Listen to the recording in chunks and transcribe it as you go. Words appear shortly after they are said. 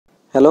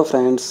Hello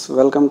friends,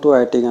 welcome to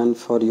IT Gun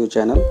for You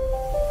channel।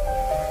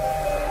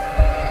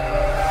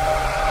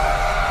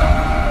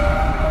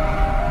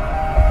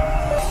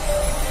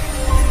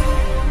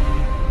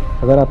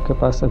 अगर आपके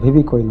पास अभी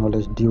भी कोई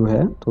नॉलेज ड्यू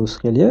है तो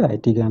उसके लिए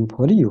IT Gun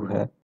फॉर यू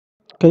है।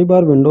 कई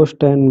बार विंडोज़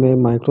 10 में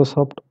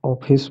माइक्रोसॉफ्ट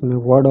ऑफिस में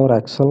वर्ड और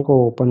एक्सेल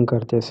को ओपन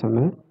करते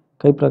समय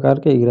कई प्रकार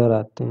के एरर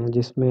आते हैं,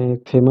 जिसमें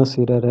एक फेमस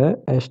एरर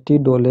है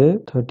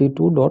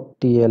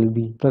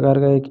Stdole32.tlb प्रकार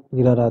का एक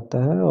एरर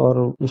आता है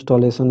और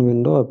इंस्टॉलेशन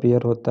विंडो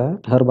अपीयर होता है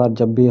हर बार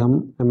जब भी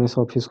हम MS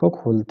ऑफिस को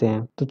खोलते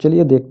हैं। तो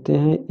चलिए देखते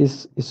हैं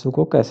इस इशू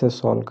को कैसे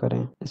सॉल्व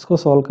करें। इसको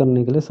सॉल्व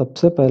करने के लिए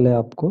सबसे पहले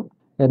आपको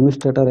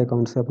एडमिनिस्ट्रेटर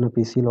अकाउंट से अपना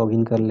PC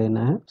लॉगिन कर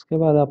लेना है। उसके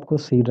बाद आपको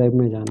सी ड्राइव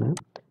में जाना है।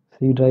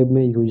 सी ड्राइव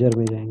में यूजर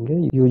में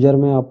जाएंगे। यूजर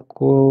में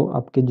आपको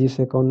आपके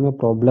जिस अकाउंट में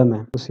प्रॉब्लम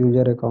है उस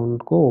यूजर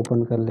अकाउंट को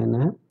ओपन कर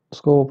लेना है।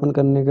 उसको ओपन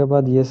करने के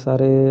बाद ये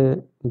सारे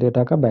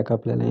डेटा का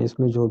बैकअप ले लें।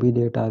 इसमें जो भी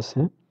डेटास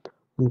हैं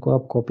उनको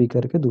आप कॉपी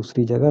करके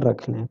दूसरी जगह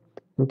रख लें,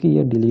 क्योंकि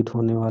ये डिलीट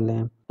होने वाले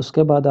हैं।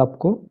 उसके बाद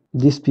आपको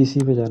दिस पीसी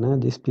पे जाना है।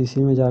 दिस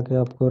पीसी में जाके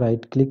आपको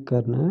राइट क्लिक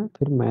करना है,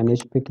 फिर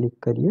मैनेज पे क्लिक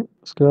करिए।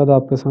 उसके बाद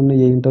आपके सामने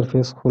ये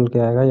इंटरफेस खुल के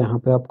आएगा। यहाँ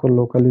पे आपको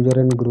लोकल यूजर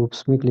एंड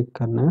ग्रुप्स में क्लिक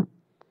करना है,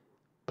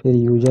 फिर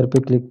यूजर पे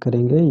क्लिक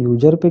करेंगे।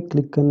 यूजर पे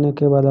क्लिक करने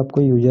के बाद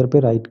आपको यूजर पे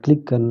राइट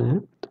क्लिक करना है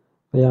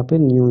और यहाँ पे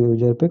न्यू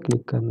यूजर पे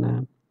क्लिक करना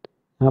है।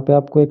 यहाँ पे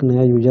आपको एक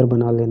नया यूजर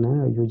बना लेना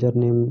है, यूजर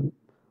नेम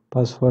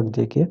पासवर्ड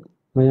देके।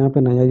 मैं यहाँ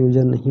पे नया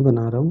यूजर नहीं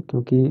बना रहा हूँ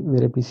क्योंकि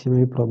मेरे पीसी में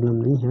भी प्रॉब्लम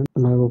नहीं है,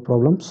 मैं वो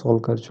प्रॉब्लम सॉल्व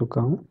कर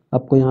चुका हूँ।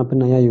 आपको यहाँ पे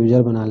नया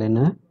यूजर बना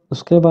लेना है।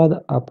 उसके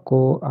बाद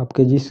आपको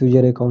आपके जिस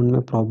यूजर अकाउंट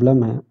में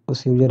प्रॉब्लम है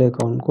उस यूजर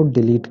अकाउंट को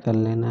डिलीट कर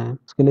लेना है।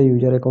 उसके लिए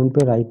यूजर अकाउंट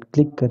पे राइट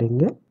क्लिक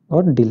करेंगे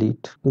और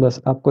डिलीट।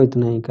 बस आपको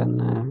इतना ही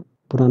करना है।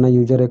 पुराना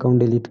यूजर अकाउंट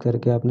डिलीट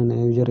करके आपने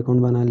नया यूजर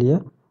अकाउंट बना लिया।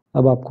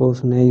 अब आपको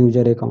उस नए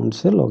यूजर अकाउंट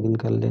से लॉगिन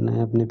कर लेना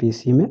है अपने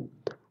पीसी में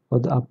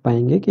और आप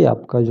पाएंगे कि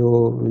आपका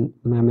जो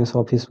MS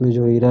ऑफिस में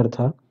जो एरर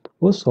था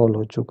वो सॉल्व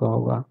हो चुका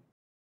होगा।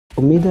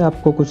 उम्मीद है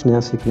आपको कुछ नया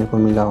सीखने को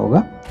मिला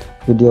होगा।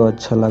 वीडियो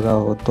अच्छा लगा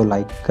हो तो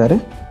लाइक करें,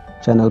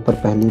 चैनल पर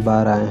पहली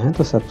बार आए हैं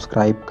तो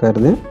सब्सक्राइब कर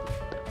दें,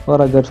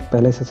 और अगर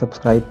पहले से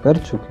सब्सक्राइब कर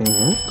चुके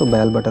हैं तो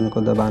बेल बटन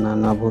को दबाना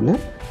ना भूलें,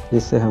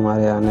 जिससे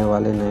हमारे आने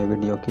वाले नए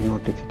वीडियो की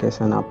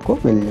नोटिफिकेशन आपको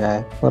मिल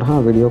जाए। और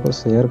हाँ, वीडियो को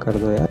शेयर कर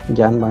दो यार,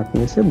 ज्ञान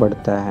बांटने से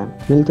बढ़ता है।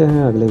 मिलते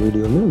हैं अगले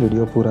वीडियो में।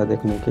 वीडियो पूरा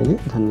देखने के लिए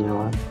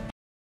धन्यवाद।